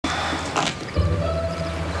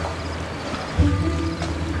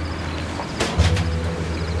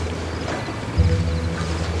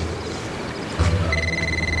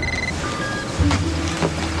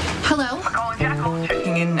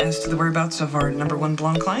as to the whereabouts of our #1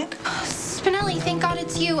 blonde client? Spinelli, thank God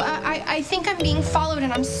it's you. I think I'm being followed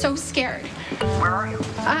and I'm so scared. Where are you?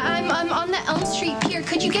 I'm on the Elm Street Pier.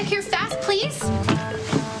 Could you get here fast, please?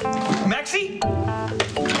 Maxie?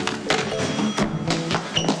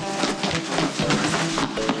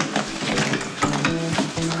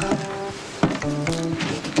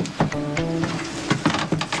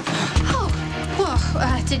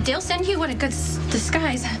 Did Dale send you? What a good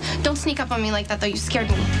disguise. Don't sneak up on me like that, though. You scared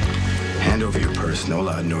me. Hand over your purse. No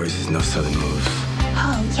loud noises, no sudden moves.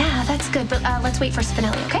 Oh, yeah, that's good. But let's wait for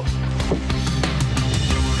Spinelli, okay?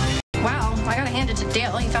 Wow, I gotta hand it to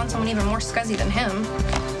Dale. He found someone even more scuzzy than him.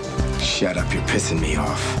 Shut up, you're pissing me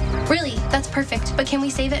off. Really, that's perfect. But can we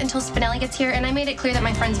save it until Spinelli gets here? And I made it clear that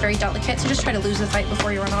my friend's very delicate, so just try to lose the fight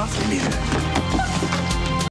before you run off. Give me that.